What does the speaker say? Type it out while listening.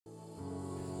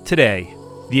Today,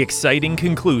 the exciting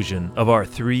conclusion of our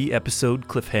 3-episode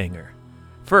cliffhanger.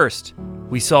 First,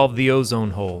 we solved the ozone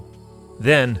hole.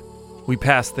 Then, we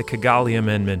passed the Kigali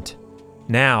Amendment.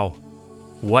 Now,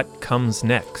 what comes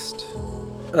next?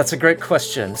 That's a great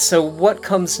question. So what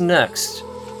comes next?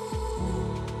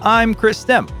 I'm Chris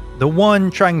Stemp, the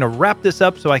one trying to wrap this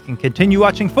up so I can continue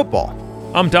watching football.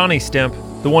 I'm Donnie Stemp,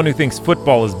 the one who thinks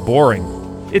football is boring.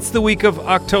 It's the week of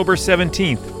October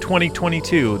 17th,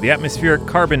 2022. The atmospheric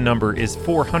carbon number is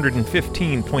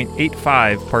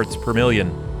 415.85 parts per million.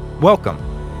 Welcome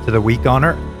to the Week on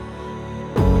Earth.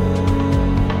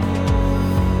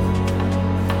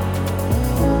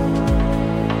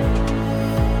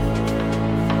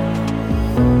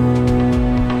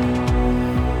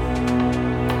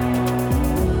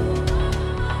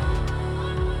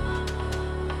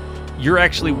 You're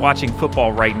actually watching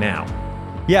football right now.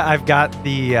 Yeah, I've got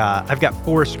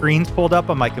 4 screens pulled up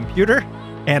on my computer,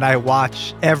 and I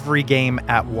watch every game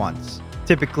at once.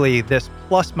 Typically, this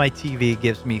plus my TV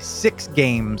gives me 6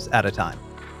 games at a time.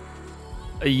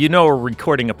 You know we're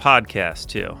recording a podcast,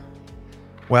 too.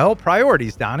 Well,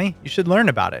 priorities, Donnie. You should learn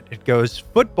about it. It goes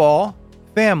football,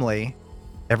 family,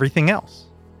 everything else.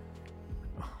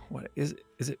 What is it?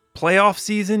 Is it playoff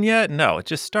season yet? No, it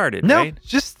just started, no, right?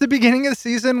 Just the beginning of the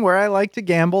season where I like to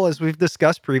gamble, as we've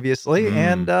discussed previously,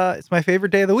 and it's my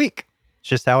favorite day of the week. It's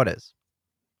just how it is.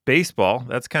 Baseball,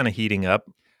 that's kind of heating up.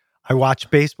 I watched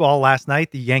baseball last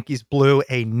night. The Yankees blew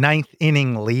a 9th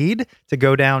inning lead to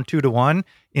go down 2-1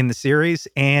 in the series,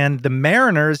 and the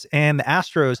Mariners and the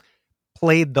Astros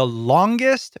played the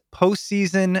longest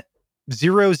postseason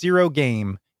 0-0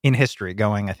 game in history,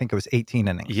 going, I think it was 18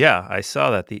 innings. Yeah, I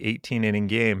saw that, the 18-inning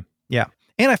game. Yeah.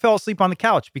 And I fell asleep on the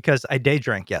couch because I day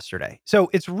drank yesterday. So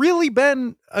it's really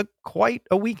been quite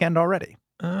a weekend already.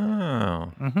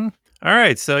 Oh. Mm-hmm. All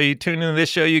right. So you tune into this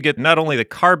show, you get not only the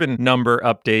carbon number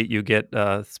update, you get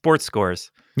sports scores.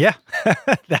 Yeah.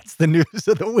 That's the news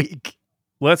of the week.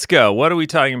 Let's go. What are we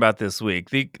talking about this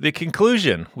week? The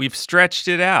conclusion. We've stretched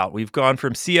it out. We've gone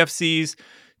from CFCs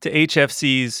to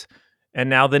HFCs, and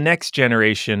now the next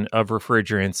generation of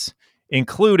refrigerants,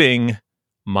 including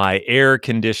my air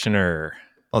conditioner.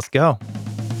 Let's go.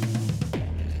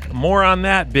 More on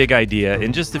that big idea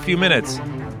in just a few minutes.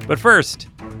 But first,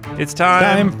 it's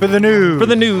time for the news. For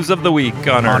the news of the week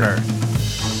on Earth.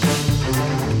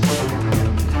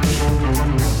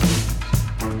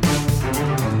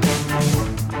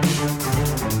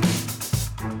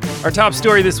 Our top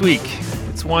story this week,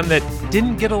 it's one that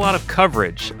didn't get a lot of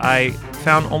coverage. I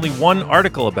found only one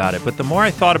article about it, but the more I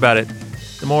thought about it,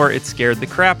 the more it scared the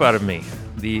crap out of me.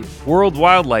 The World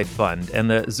Wildlife Fund and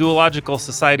the Zoological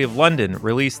Society of London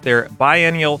released their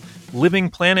biennial Living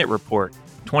Planet Report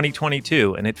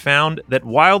 2022, and it found that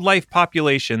wildlife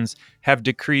populations have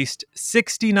decreased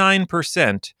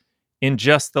 69% in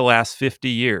just the last 50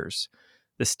 years.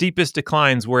 The steepest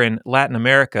declines were in Latin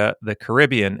America, the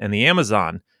Caribbean, and the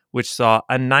Amazon, which saw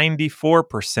a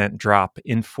 94% drop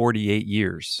in 48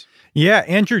 years. Yeah,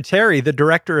 Andrew Terry, the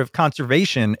director of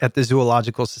conservation at the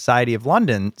Zoological Society of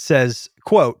London, says,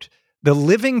 quote, "The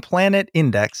Living Planet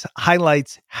Index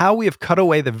highlights how we have cut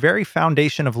away the very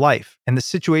foundation of life, and the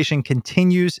situation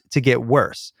continues to get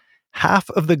worse. Half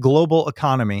of the global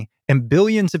economy and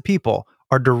billions of people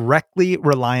are directly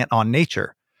reliant on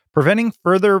nature. Preventing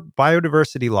further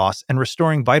biodiversity loss and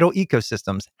restoring vital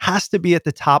ecosystems has to be at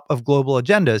the top of global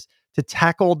agendas to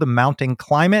tackle the mounting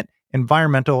climate,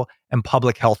 environmental, and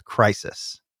public health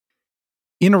crisis."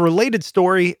 In a related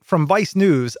story from Vice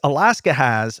News, Alaska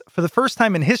has, for the first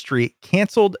time in history,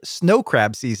 canceled snow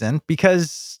crab season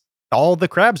because all the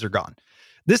crabs are gone.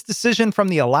 This decision from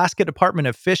the Alaska Department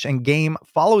of Fish and Game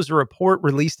follows a report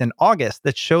released in August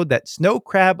that showed that snow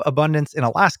crab abundance in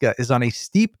Alaska is on a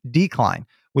steep decline,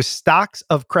 with stocks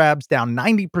of crabs down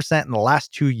 90% in the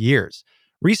last 2 years.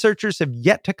 Researchers have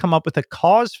yet to come up with a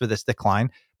cause for this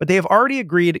decline, but they have already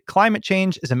agreed climate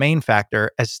change is a main factor,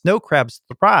 as snow crabs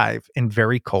thrive in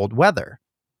very cold weather.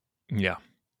 Yeah.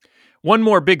 One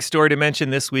more big story to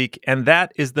mention this week, and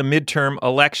that is the midterm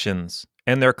elections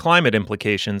and their climate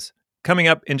implications coming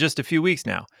up in just a few weeks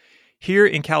now. Here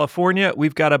in California,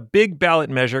 we've got a big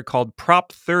ballot measure called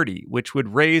Prop 30, which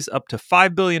would raise up to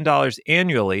 $5 billion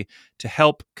annually to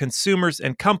help consumers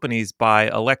and companies buy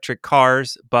electric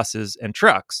cars, buses, and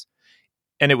trucks.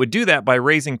 And it would do that by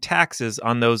raising taxes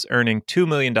on those earning $2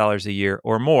 million a year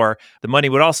or more. The money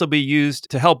would also be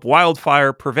used to help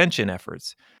wildfire prevention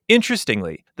efforts.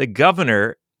 Interestingly, the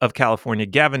governor of California,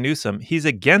 Gavin Newsom, he's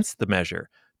against the measure,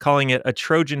 calling it a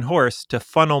Trojan horse to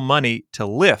funnel money to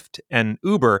Lyft and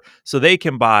Uber so they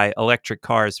can buy electric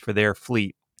cars for their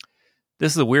fleet.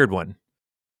 This is a weird one.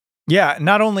 Yeah,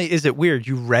 not only is it weird,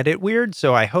 you read it weird,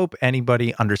 so I hope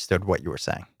anybody understood what you were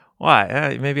saying.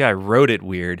 Why? Maybe I wrote it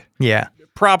weird. Yeah.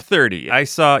 Prop 30. I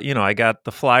saw, I got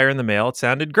the flyer in the mail. It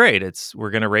sounded great. We're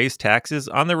going to raise taxes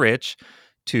on the rich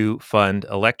to fund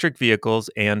electric vehicles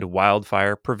and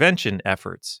wildfire prevention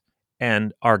efforts.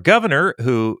 And our governor,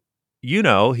 who,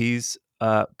 he's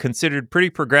considered pretty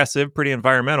progressive, pretty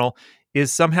environmental,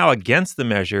 is somehow against the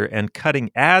measure and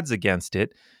cutting ads against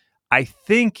it. I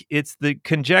think the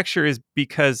conjecture is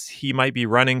because he might be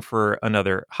running for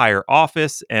another higher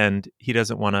office and he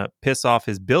doesn't want to piss off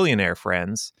his billionaire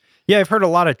friends. Yeah, I've heard a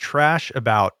lot of trash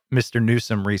about Mr.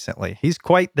 Newsom recently. He's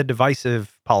quite the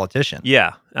divisive politician.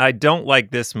 Yeah, I don't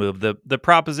like this move. The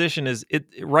proposition is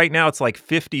right now it's like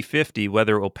 50-50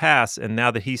 whether it will pass, and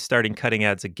now that he's starting cutting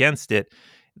ads against it,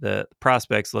 the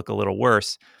prospects look a little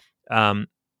worse.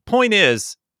 Point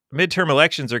is, midterm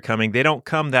elections are coming. They don't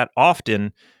come that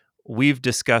often. We've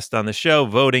discussed on the show,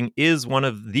 voting is one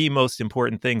of the most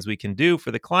important things we can do for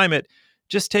the climate.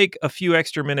 Just take a few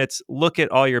extra minutes, look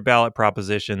at all your ballot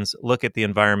propositions, look at the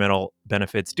environmental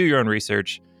benefits, do your own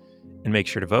research, and make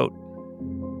sure to vote.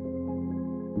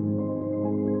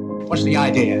 What's the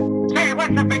idea? Hey,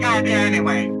 what's the big idea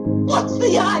anyway? What's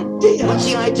the idea? What's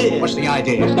the idea? What's the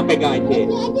idea? What's the big idea?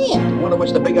 What's the idea? I wonder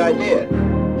what's the big idea?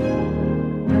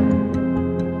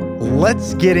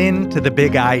 Let's get into the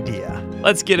big idea.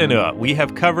 Let's get into it. We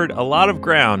have covered a lot of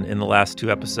ground in the last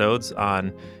 2 episodes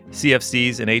on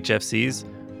CFCs and HFCs.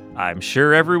 I'm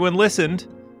sure everyone listened,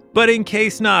 but in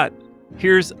case not,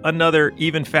 here's another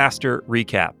even faster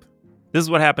recap. This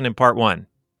is what happened in part 1.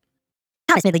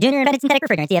 Thomas Smedley Jr. invented synthetic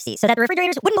refrigerant CFCs so that the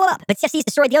refrigerators wouldn't blow up, but CFCs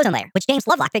destroyed the ozone layer, which James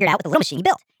Lovelock figured out with the little machine he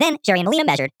built. Then Sherry and Melina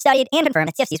measured, studied, and confirmed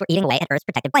that CFCs were eating away at Earth's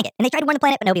protective blanket, and they tried to warn the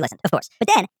planet, but nobody listened, of course. But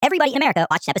then, everybody in America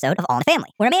watched an episode of All in the Family,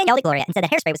 where a man yelled at Gloria and said that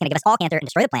hairspray was going to give us all cancer and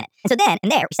destroy the planet. And so then, and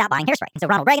there, we stopped buying hairspray. And so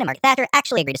Ronald Reagan and Margaret Thatcher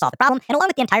actually agreed to solve the problem, and along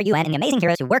with the entire UN and the amazing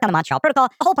heroes who work on the Montreal Protocol,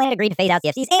 the whole planet agreed to phase out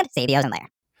CFCs and save the ozone layer.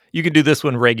 You can do this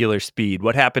one regular speed.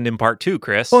 What happened in part 2,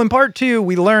 Chris? Well, in part 2,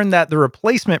 we learned that the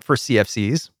replacement for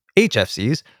CFCs,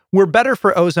 HFCs, were better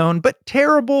for ozone, but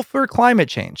terrible for climate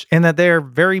change, and that they're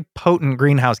very potent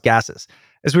greenhouse gases.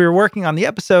 As we were working on the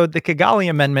episode, the Kigali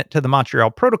Amendment to the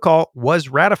Montreal Protocol was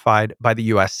ratified by the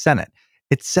U.S. Senate.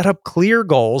 It set up clear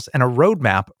goals and a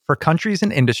roadmap for countries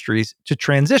and industries to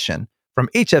transition from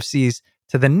HFCs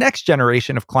to the next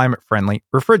generation of climate-friendly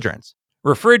refrigerants.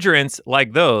 Refrigerants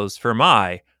like those for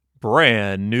my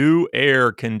brand new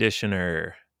air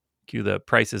conditioner. Cue the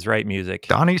Price is Right music.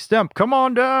 Donnie Stump, come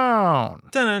on down.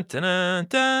 Dun, dun, dun,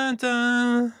 dun,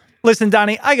 dun. Listen,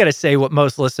 Donnie, I gotta say what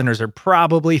most listeners are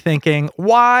probably thinking.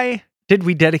 Why did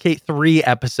we dedicate 3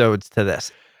 episodes to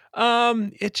this?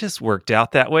 It just worked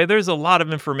out that way. There's a lot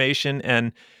of information,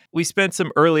 and we spent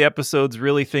some early episodes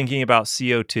really thinking about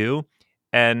CO2.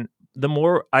 And the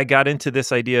more I got into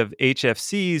this idea of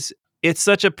HFCs, it's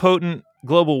such a potent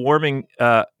global warming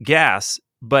gas,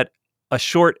 but a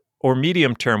short or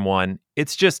medium-term one,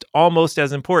 it's just almost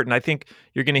as important. I think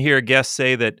you're going to hear a guest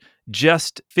say that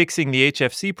just fixing the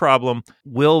HFC problem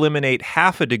will eliminate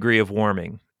half a degree of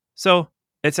warming. So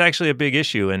it's actually a big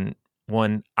issue and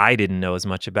one I didn't know as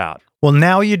much about. Well,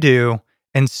 now you do,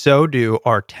 and so do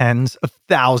our tens of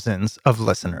thousands of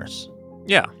listeners.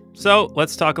 Yeah, so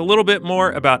let's talk a little bit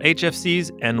more about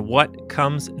HFCs and what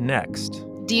comes next.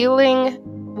 Dealing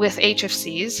with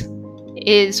HFCs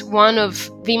is one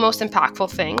of the most impactful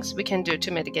things we can do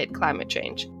to mitigate climate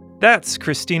change. That's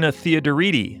Christina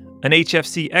Theodoridi, an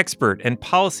HFC expert and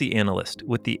policy analyst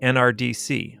with the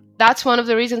NRDC. That's one of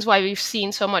the reasons why we've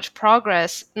seen so much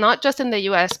progress, not just in the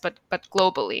US, but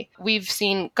globally. We've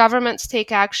seen governments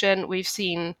take action. We've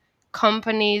seen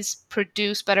companies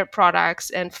produce better products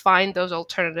and find those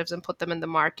alternatives and put them in the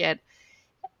market.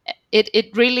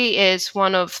 It really is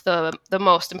one of the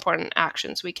most important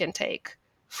actions we can take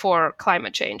for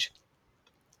climate change.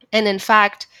 And in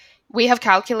fact, we have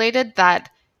calculated that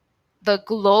the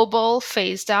global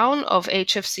phase down of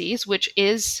HFCs, which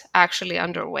is actually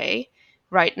underway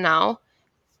right now,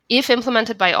 if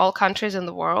implemented by all countries in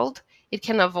the world, it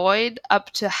can avoid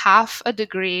up to half a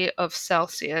degree of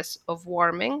Celsius of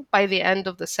warming by the end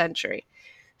of the century.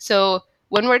 So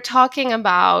when we're talking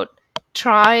about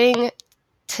trying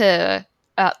to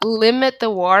limit the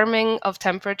warming of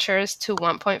temperatures to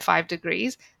 1.5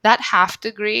 degrees, that half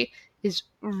degree is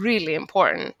really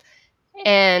important.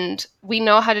 And we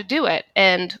know how to do it.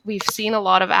 And we've seen a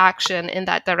lot of action in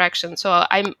that direction. So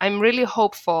I'm really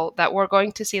hopeful that we're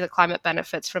going to see the climate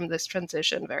benefits from this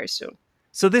transition very soon.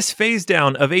 So this phase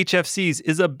down of HFCs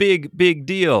is a big, big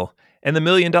deal. And the $1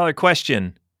 million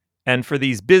question, and for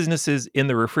these businesses in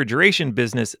the refrigeration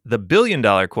business, the $1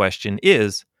 billion question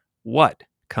is, what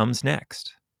comes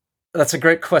next? That's a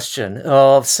great question.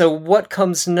 So what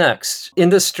comes next?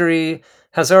 Industry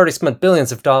has already spent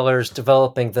billions of dollars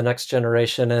developing the next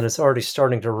generation and is already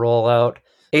starting to roll out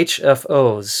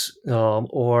HFOs,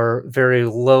 or very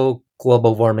low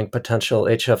global warming potential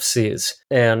HFCs.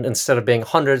 And instead of being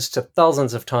hundreds to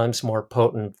thousands of times more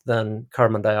potent than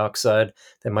carbon dioxide,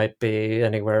 they might be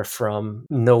anywhere from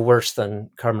no worse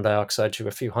than carbon dioxide to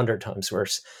a few hundred times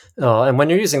worse. And when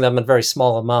you're using them in very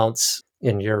small amounts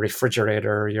in your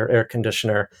refrigerator or your air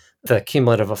conditioner, the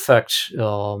cumulative effect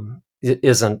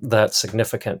isn't that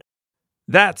significant.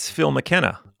 That's Phil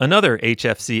McKenna, another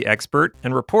HFC expert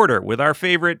and reporter with our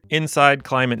favorite Inside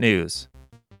Climate News.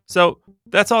 So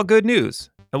that's all good news.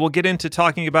 And we'll get into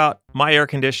talking about my air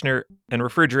conditioner and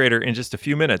refrigerator in just a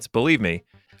few minutes, believe me.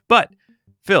 But,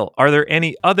 Phil, are there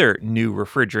any other new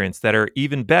refrigerants that are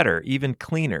even better, even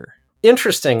cleaner?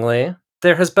 Interestingly,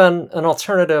 there has been an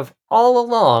alternative all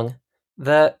along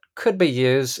that could be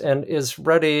used and is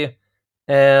ready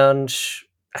and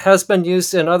has been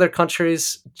used in other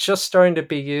countries, just starting to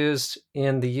be used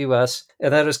in the US,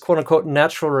 and that is quote unquote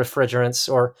natural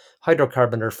refrigerants or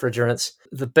hydrocarbon refrigerants,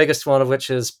 the biggest one of which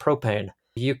is propane.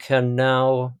 You can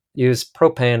now use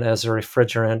propane as a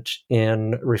refrigerant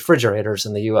in refrigerators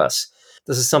in the US.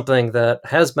 This is something that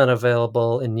has been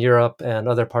available in Europe and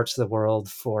other parts of the world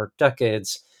for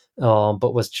decades,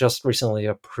 but was just recently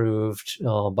approved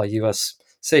by US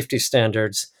safety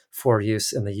standards for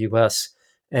use in the US.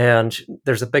 And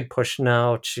there's a big push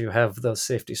now to have those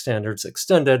safety standards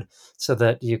extended so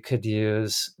that you could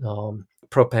use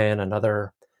propane and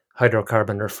other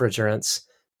hydrocarbon refrigerants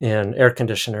in air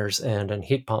conditioners and in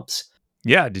heat pumps.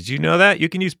 Yeah, did you know that? You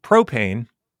can use propane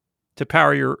to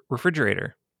power your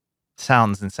refrigerator.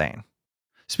 Sounds insane.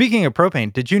 Speaking of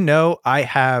propane, did you know I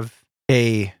have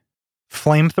a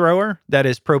flamethrower that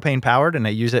is propane powered and I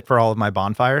use it for all of my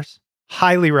bonfires?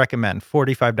 Highly recommend.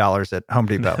 $45 at Home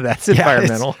Depot. That's Yeah,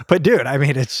 environmental. but dude, I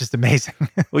mean, it's just amazing.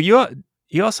 Well,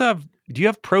 you also have, do you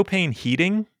have propane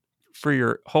heating for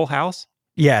your whole house?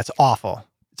 Yeah, it's awful.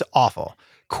 It's awful.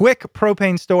 Quick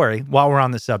propane story while we're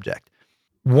on the subject.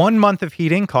 1 month of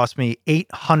heating cost me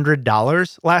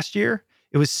 $800 last year.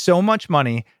 It was so much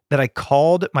money that I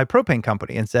called my propane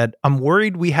company and said, I'm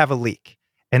worried we have a leak.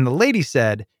 And the lady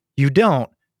said, you don't.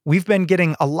 We've been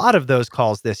getting a lot of those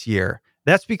calls this year.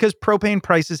 That's because propane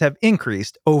prices have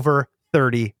increased over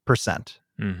 30%.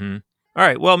 Mm-hmm. All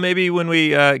right. Well, maybe when we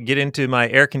get into my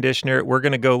air conditioner, we're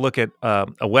going to go look at a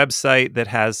website that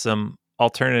has some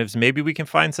alternatives. Maybe we can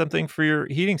find something for your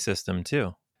heating system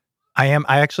too. I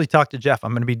actually talked to Jeff.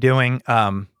 I'm going to be doing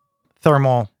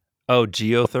thermal. Oh,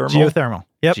 geothermal? Geothermal.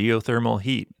 Yep. Geothermal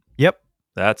heat. Yep.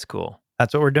 That's cool.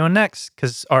 That's what we're doing next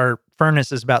because our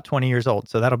furnace is about 20 years old.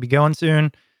 So that'll be going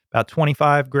soon, about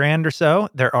 25 grand or so.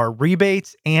 There are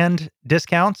rebates and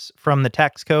discounts from the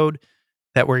tax code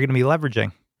that we're going to be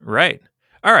leveraging. Right.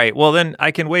 All right. Well, then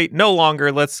I can wait no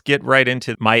longer. Let's get right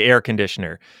into my air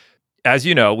conditioner. As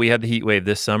you know, we had the heat wave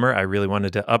this summer. I really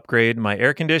wanted to upgrade my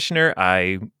air conditioner.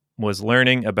 I was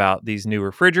learning about these new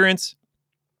refrigerants.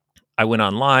 I went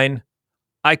online.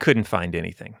 I couldn't find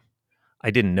anything. I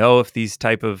didn't know if these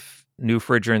type of new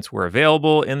refrigerants were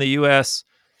available in the US.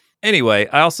 Anyway,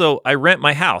 I rent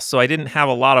my house, so I didn't have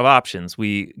a lot of options.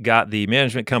 We got the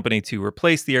management company to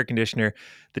replace the air conditioner.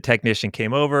 The technician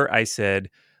came over. I said,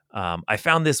 I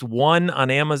found this one on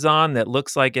Amazon that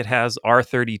looks like it has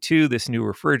R32, this new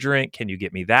refrigerant. Can you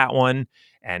get me that one?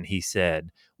 And he said,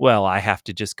 well, I have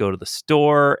to just go to the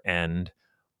store and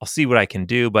I'll see what I can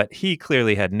do. But he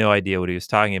clearly had no idea what he was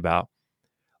talking about.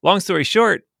 Long story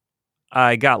short,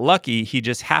 I got lucky. He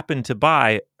just happened to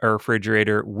buy a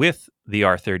refrigerator with the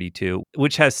R32,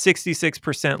 which has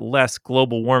 66% less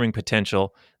global warming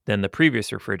potential than the previous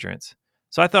refrigerants.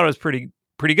 So I thought it was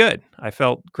pretty good. I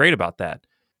felt great about that.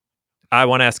 I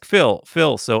want to ask Phil.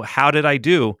 Phil, so how did I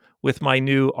do with my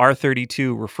new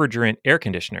R32 refrigerant air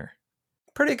conditioner?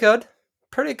 Pretty good.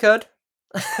 Pretty good.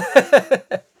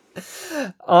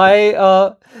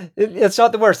 It's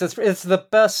not the worst. It's the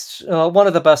best, one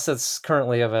of the best that's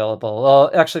currently available.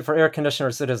 Actually, for air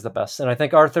conditioners, it is the best, and I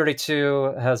think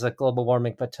R32 has a global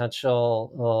warming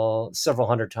potential several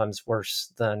hundred times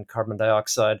worse than carbon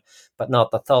dioxide, but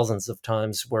not the thousands of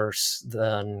times worse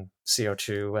than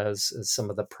CO2 as some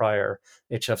of the prior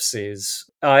HFCs.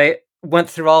 I went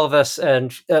through all of this,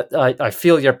 and I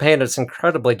feel your pain. It's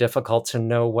incredibly difficult to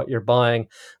know what you're buying.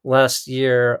 Last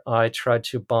year, I tried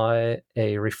to buy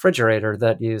a refrigerator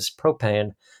that used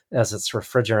propane as its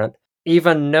refrigerant.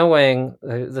 Even knowing,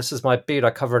 this is my beat,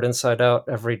 I cover it inside out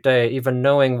every day, even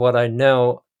knowing what I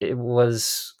know, it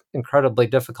was incredibly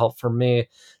difficult for me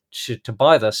to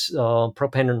buy this.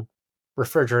 Propane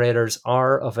refrigerators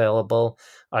are available.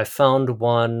 I found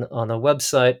one on a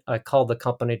website. I called the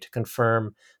company to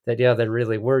confirm that, yeah, they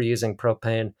really were using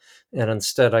propane. And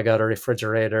instead, I got a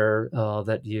refrigerator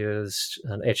that used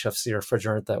an HFC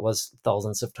refrigerant that was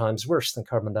thousands of times worse than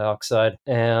carbon dioxide.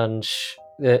 And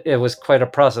it was quite a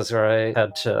process where I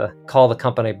had to call the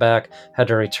company back, had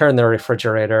to return their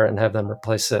refrigerator and have them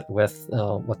replace it with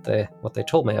what they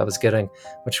told me I was getting,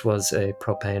 which was a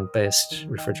propane-based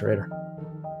refrigerator.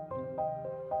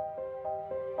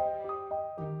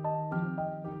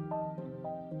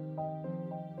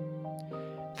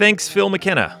 Thanks, Phil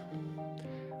McKenna.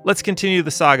 Let's continue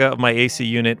the saga of my AC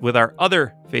unit with our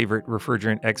other favorite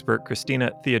refrigerant expert,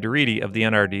 Christina Theodoridi of the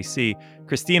NRDC.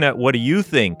 Christina, what do you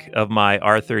think of my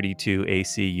R32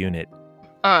 AC unit?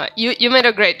 You made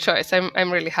a great choice.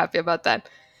 I'm really happy about that.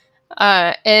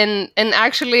 And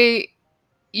actually,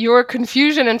 your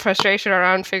confusion and frustration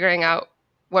around figuring out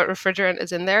what refrigerant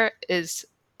is in there is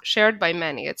shared by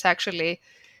many. It's actually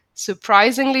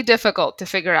surprisingly difficult to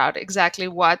figure out exactly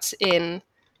what's in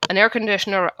an air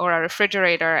conditioner or a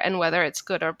refrigerator and whether it's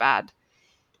good or bad.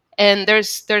 And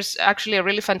there's actually a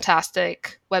really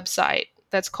fantastic website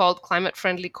that's called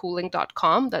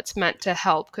climatefriendlycooling.com that's meant to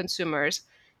help consumers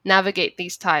navigate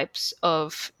these types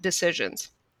of decisions.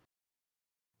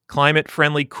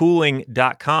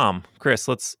 climatefriendlycooling.com. Chris,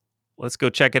 let's go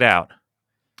check it out.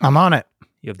 I'm on it.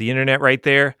 You have the internet right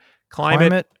there.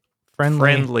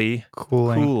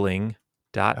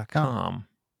 climatefriendlycooling.com.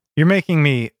 You're making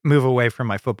me move away from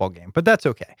my football game, but that's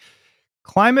okay.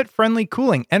 Climate-friendly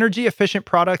cooling, energy-efficient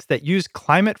products that use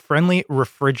climate-friendly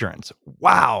refrigerants.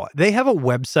 Wow, they have a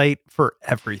website for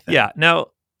everything. Yeah, now,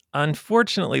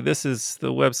 unfortunately, the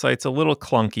website's a little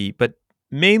clunky, but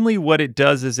mainly what it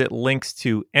does is it links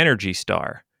to Energy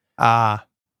Star.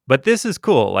 But this is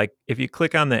cool. Like, if you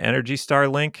click on the Energy Star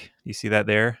link, you see that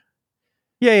there?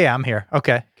 Yeah, I'm here.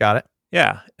 Okay, got it.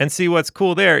 Yeah, and see what's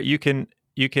cool there. You can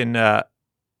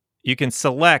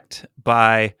select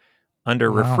by under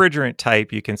refrigerant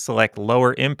type. You can select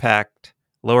lower impact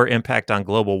on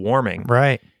global warming.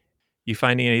 Right. You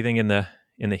finding anything in the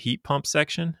heat pump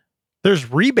section?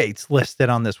 There's rebates listed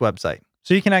on this website,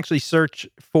 so you can actually search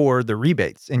for the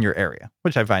rebates in your area,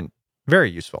 which I find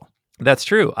very useful. That's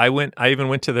true. I even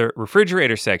went to the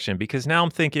refrigerator section because now I'm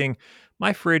thinking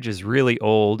my fridge is really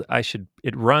old.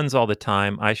 It runs all the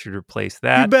time. I should replace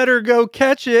that. You better go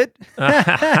catch it.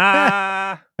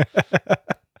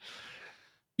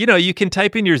 You can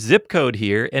type in your zip code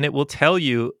here and it will tell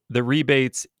you the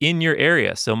rebates in your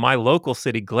area. So my local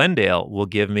city, Glendale, will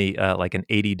give me like an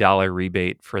 $80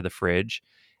 rebate for the fridge.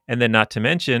 And then not to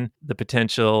mention the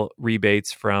potential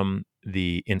rebates from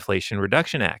the Inflation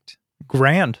Reduction Act.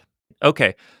 Grand.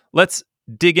 Okay, let's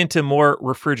dig into more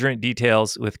refrigerant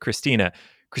details with Christina.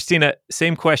 Christina,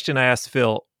 same question I asked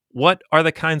Phil. What are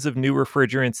the kinds of new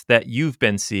refrigerants that you've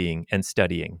been seeing and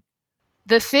studying?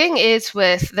 The thing is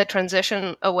with the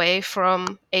transition away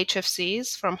from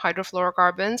HFCs, from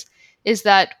hydrofluorocarbons, is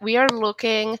that we are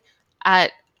looking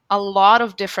at a lot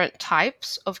of different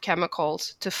types of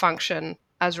chemicals to function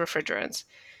as refrigerants.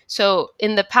 So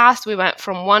in the past, we went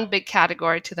from one big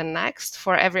category to the next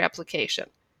for every application.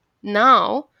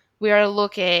 Now we are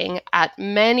looking at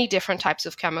many different types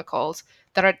of chemicals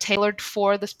that are tailored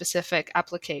for the specific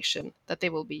application that they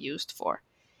will be used for.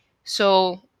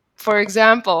 So, for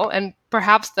example, and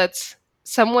perhaps that's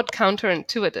somewhat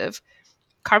counterintuitive,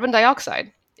 carbon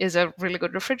dioxide is a really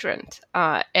good refrigerant,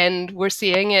 and we're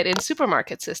seeing it in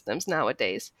supermarket systems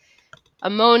nowadays.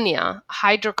 Ammonia,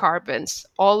 hydrocarbons,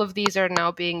 all of these are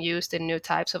now being used in new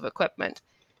types of equipment.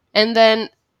 And then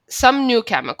some new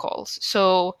chemicals,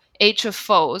 so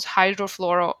HFOs,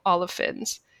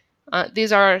 hydrofluoroolefins.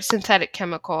 These are synthetic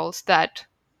chemicals that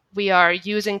we are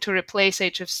using to replace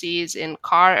HFCs in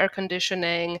car air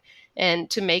conditioning and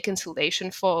to make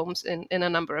insulation foams in a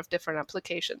number of different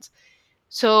applications.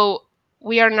 So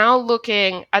we are now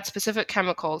looking at specific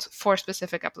chemicals for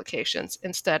specific applications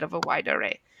instead of a wide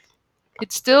array.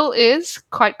 It still is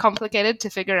quite complicated to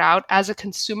figure out as a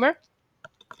consumer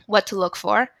what to look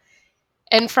for.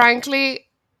 And frankly,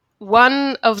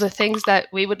 one of the things that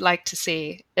we would like to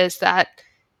see is that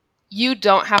you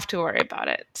don't have to worry about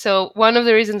it. So one of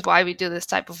the reasons why we do this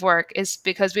type of work is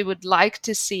because we would like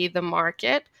to see the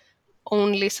market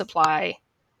only supply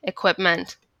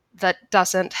equipment that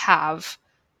doesn't have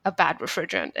a bad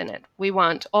refrigerant in it. We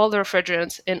want all the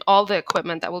refrigerants in all the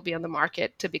equipment that will be on the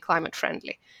market to be climate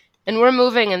friendly. And we're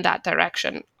moving in that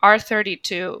direction.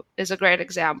 R32 is a great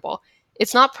example.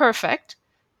 It's not perfect.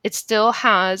 It still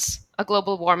has a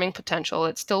global warming potential.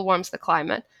 It still warms the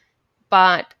climate,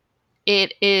 but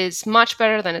it is much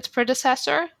better than its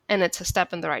predecessor, and it's a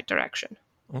step in the right direction.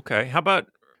 Okay. How about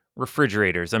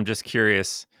refrigerators? I'm just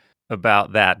curious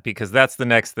about that because that's the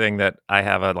next thing that I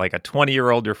have a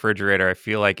 20-year-old refrigerator. I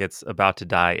feel like it's about to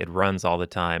die. It runs all the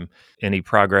time. Any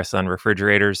progress on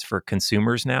refrigerators for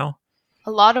consumers now?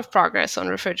 A lot of progress on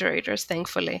refrigerators,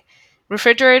 thankfully.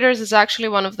 Refrigerators is actually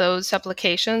one of those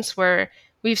applications where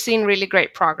we've seen really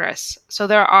great progress. So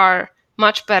there are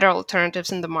much better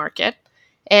alternatives in the market,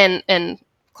 and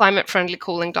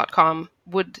climatefriendlycooling.com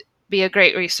would be a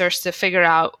great resource to figure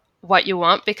out what you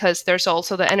want, because there's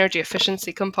also the energy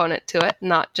efficiency component to it,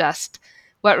 not just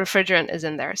what refrigerant is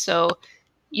in there. So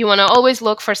you want to always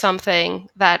look for something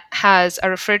that has a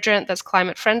refrigerant that's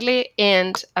climate friendly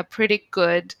and a pretty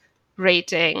good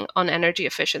rating on energy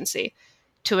efficiency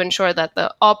to ensure that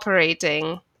the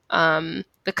operating,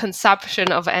 the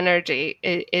consumption of energy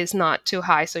is not too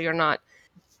high, so you're not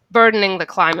burdening the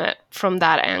climate from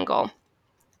that angle.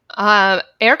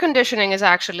 Air conditioning is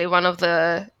actually one of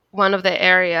the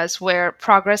areas where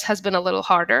progress has been a little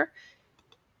harder,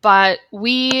 but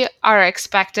we are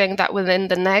expecting that within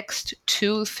the next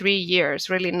 2-3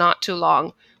 years, really not too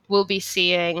long, we'll be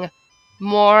seeing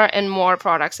more and more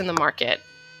products in the market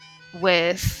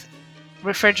with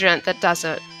refrigerant that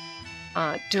doesn't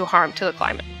do harm to the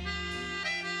climate.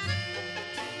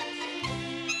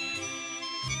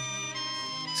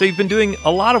 So you've been doing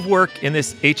a lot of work in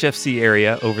this HFC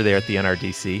area over there at the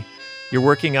NRDC. You're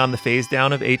working on the phase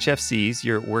down of HFCs.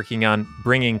 You're working on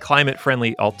bringing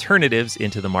climate-friendly alternatives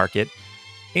into the market.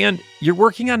 And you're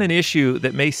working on an issue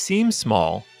that may seem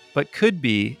small, but could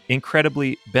be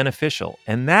incredibly beneficial.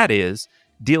 And that is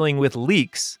dealing with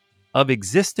leaks of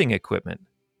existing equipment.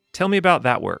 Tell me about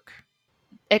that work.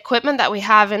 Equipment that we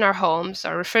have in our homes,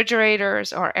 our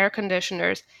refrigerators or air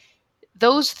conditioners,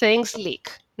 those things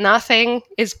leak. Nothing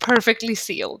is perfectly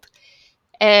sealed.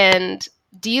 And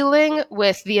dealing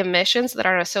with the emissions that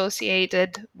are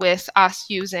associated with us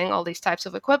using all these types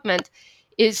of equipment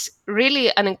is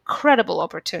really an incredible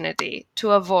opportunity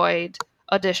to avoid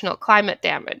additional climate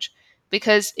damage.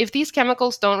 Because if these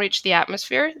chemicals don't reach the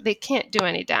atmosphere, they can't do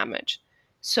any damage.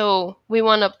 So we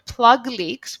want to plug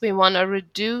leaks, we want to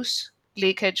reduce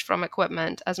leakage from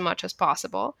equipment as much as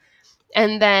possible.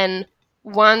 And then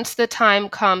once the time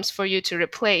comes for you to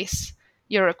replace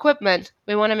your equipment,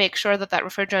 we want to make sure that that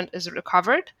refrigerant is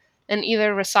recovered and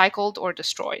either recycled or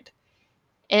destroyed.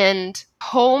 And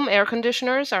home air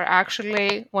conditioners are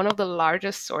actually one of the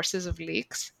largest sources of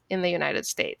leaks in the United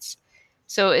States.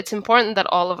 So it's important that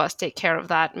all of us take care of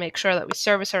that, make sure that we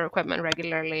service our equipment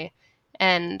regularly,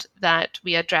 and that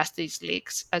we address these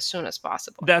leaks as soon as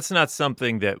possible. That's not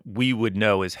something that we would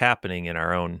know is happening in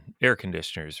our own air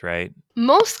conditioners, right?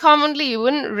 Most commonly, you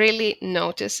wouldn't really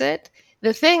notice it.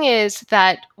 The thing is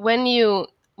that when you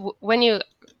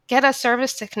get a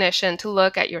service technician to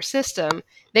look at your system,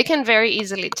 they can very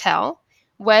easily tell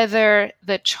whether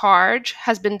the charge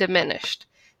has been diminished.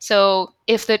 So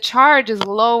if the charge is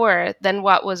lower than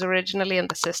what was originally in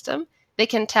the system, they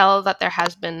can tell that there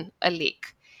has been a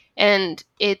leak. And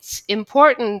it's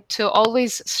important to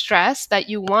always stress that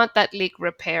you want that leak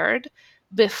repaired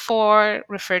before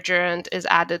refrigerant is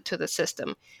added to the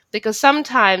system, because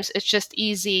sometimes it's just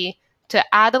easy to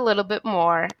add a little bit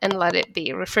more and let it be.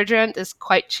 Refrigerant is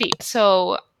quite cheap.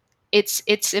 So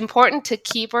it's important to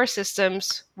keep our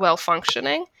systems well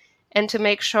functioning and to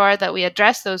make sure that we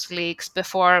address those leaks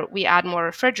before we add more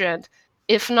refrigerant.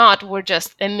 If not, we're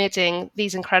just emitting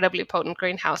these incredibly potent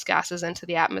greenhouse gases into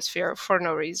the atmosphere for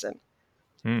no reason.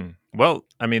 Well,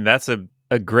 I mean, that's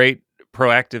a great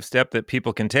proactive step that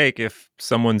people can take if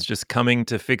someone's just coming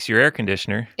to fix your air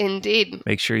conditioner. Indeed.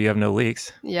 Make sure you have no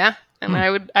leaks. Yeah. And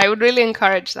I would really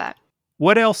encourage that.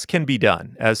 What else can be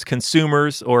done as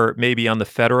consumers or maybe on the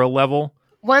federal level?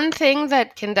 One thing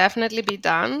that can definitely be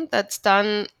done, that's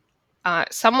done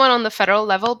somewhat on the federal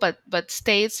level, but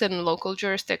states and local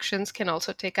jurisdictions can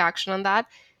also take action on that,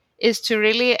 is to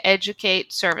really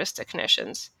educate service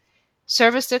technicians.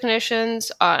 Service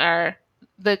technicians are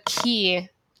the key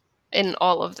in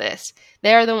all of this.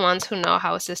 They're the ones who know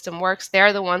how a system works.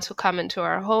 They're the ones who come into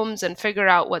our homes and figure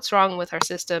out what's wrong with our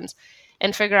systems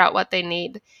and figure out what they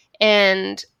need.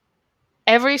 And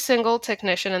every single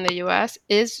technician in the US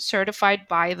is certified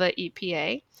by the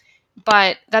EPA,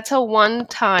 but that's a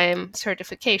one-time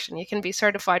certification. You can be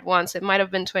certified once. It might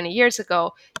have been 20 years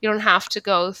ago. You don't have to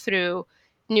go through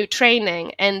new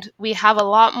training. And we have a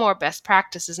lot more best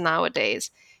practices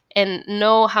nowadays and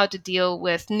know how to deal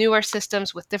with newer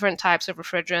systems with different types of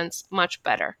refrigerants much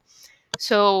better.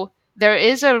 So there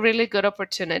is a really good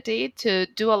opportunity to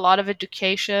do a lot of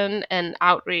education and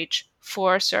outreach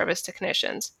for service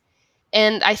technicians.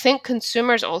 And I think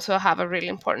consumers also have a really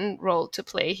important role to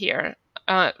play here.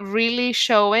 really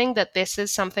showing that this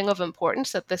is something of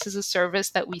importance, that this is a service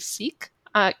that we seek,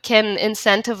 can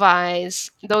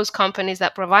incentivize those companies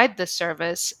that provide this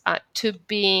service to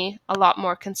be a lot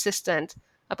more consistent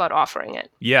about offering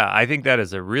it. Yeah, I think that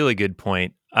is a really good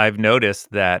point. I've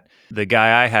noticed that the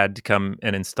guy I had to come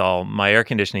and install my air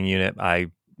conditioning unit, I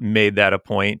made that a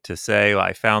point to say, well,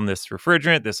 I found this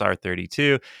refrigerant, this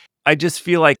R32. I just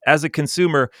feel like as a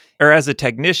consumer or as a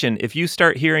technician, if you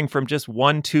start hearing from just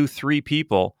 1, 2, 3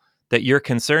 people that you're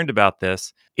concerned about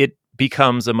this, it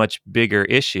becomes a much bigger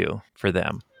issue for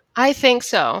them. I think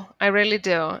so. I really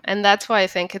do. And that's why I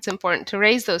think it's important to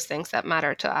raise those things that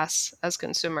matter to us as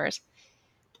consumers.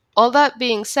 All that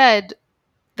being said,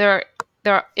 there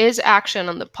is action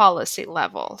on the policy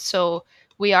level. So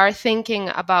we are thinking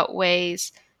about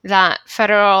ways that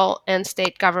federal and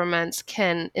state governments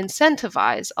can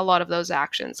incentivize a lot of those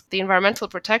actions. The Environmental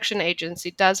Protection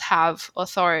Agency does have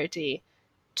authority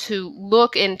to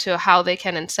look into how they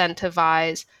can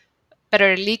incentivize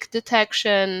better leak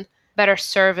detection, better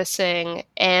servicing,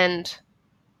 and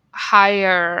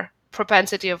higher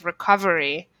propensity of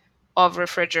recovery of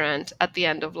refrigerant at the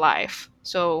end of life.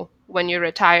 So when you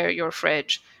retire your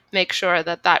fridge, make sure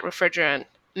that that refrigerant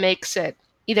makes it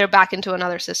either back into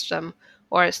another system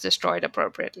or is destroyed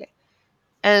appropriately.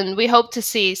 And we hope to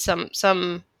see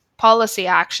some policy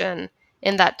action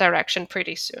in that direction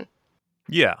pretty soon.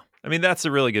 Yeah. I mean, that's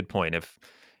a really good point. If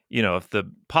the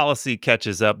policy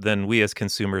catches up, then we as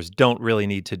consumers don't really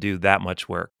need to do that much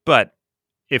work. But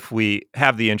if we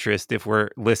have the interest, if we're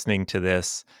listening to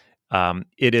this,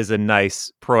 it is a nice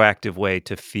proactive way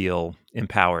to feel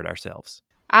empowered ourselves.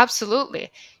 Absolutely.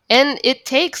 And it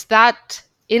takes that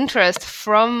interest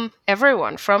from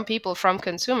everyone, from people, from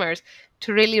consumers,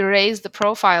 to really raise the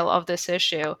profile of this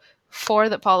issue for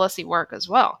the policy work as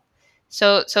well.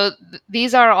 So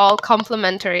these are all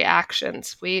complementary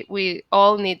actions. We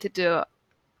all need to do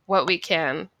what we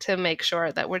can to make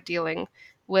sure that we're dealing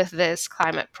with this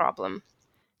climate problem.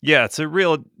 Yeah, it's a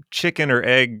real chicken or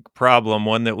egg problem,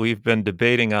 one that we've been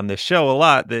debating on this show a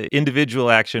lot, the individual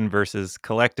action versus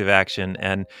collective action.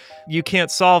 And you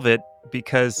can't solve it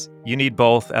because you need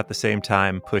both at the same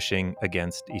time pushing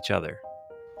against each other.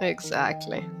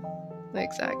 Exactly.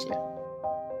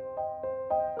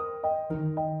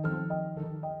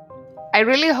 I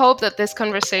really hope that this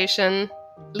conversation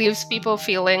leaves people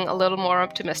feeling a little more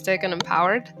optimistic and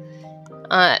empowered,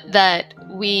 that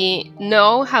we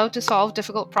know how to solve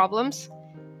difficult problems,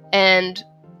 and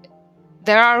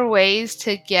there are ways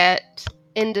to get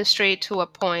industry to a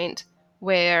point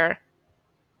where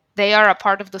they are a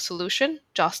part of the solution,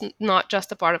 not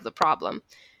just a part of the problem.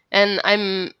 And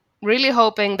I'm really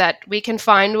hoping that we can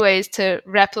find ways to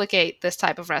replicate this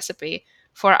type of recipe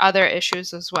for other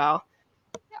issues as well.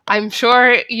 I'm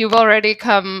sure you've already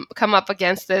come up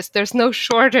against this. There's no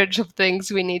shortage of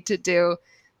things we need to do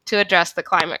to address the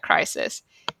climate crisis.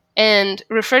 And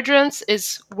refrigerants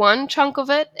is one chunk of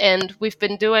it, and we've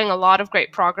been doing a lot of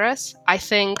great progress. I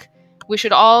think we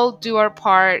should all do our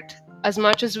part as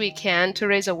much as we can to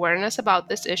raise awareness about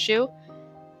this issue.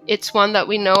 It's one that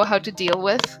we know how to deal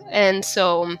with, and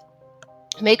so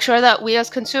make sure that we as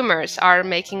consumers are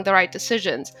making the right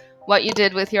decisions. What you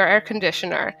did with your air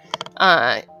conditioner,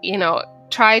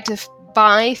 try to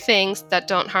buy things that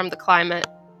don't harm the climate.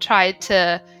 Try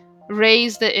to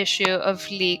raise the issue of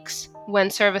leaks when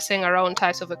servicing our own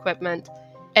types of equipment.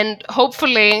 And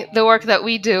hopefully the work that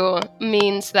we do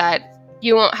means that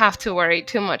you won't have to worry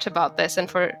too much about this and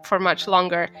for much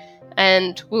longer.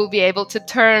 And we'll be able to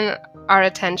turn our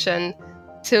attention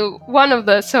to one of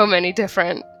the so many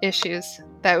different issues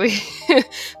that we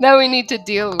that we need to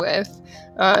deal with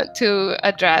to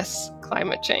address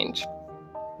climate change.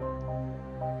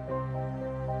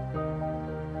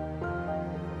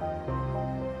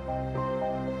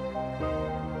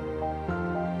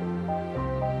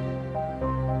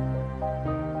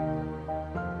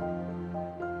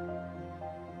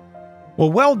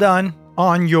 Well done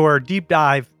on your deep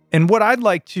dive. And what I'd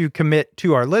like to commit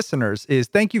to our listeners is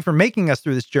thank you for making us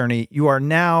through this journey. You are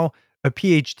now a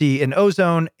PhD in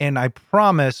ozone, and I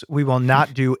promise we will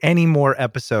not do any more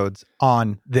episodes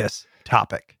on this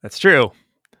topic. That's true.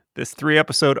 This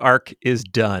 3-episode arc is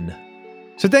done.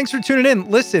 So thanks for tuning in.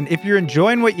 Listen, if you're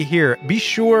enjoying what you hear, be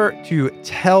sure to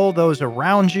tell those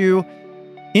around you.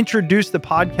 Introduce the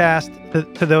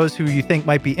podcast to those who you think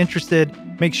might be interested.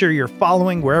 Make sure you're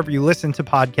following wherever you listen to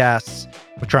podcasts.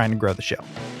 We're trying to grow the show.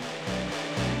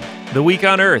 The Week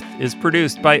on Earth is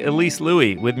produced by Elise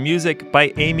Louie with music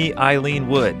by Amy Eileen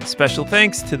Wood. Special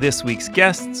thanks to this week's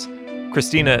guests,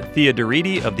 Christina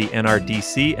Theodoridi of the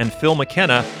NRDC and Phil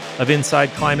McKenna of Inside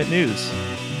Climate News.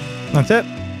 That's it.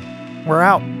 We're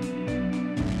out.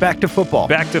 back to football.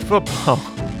 Back to football.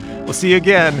 We'll see you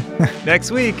again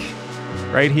next week,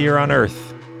 right here on Earth.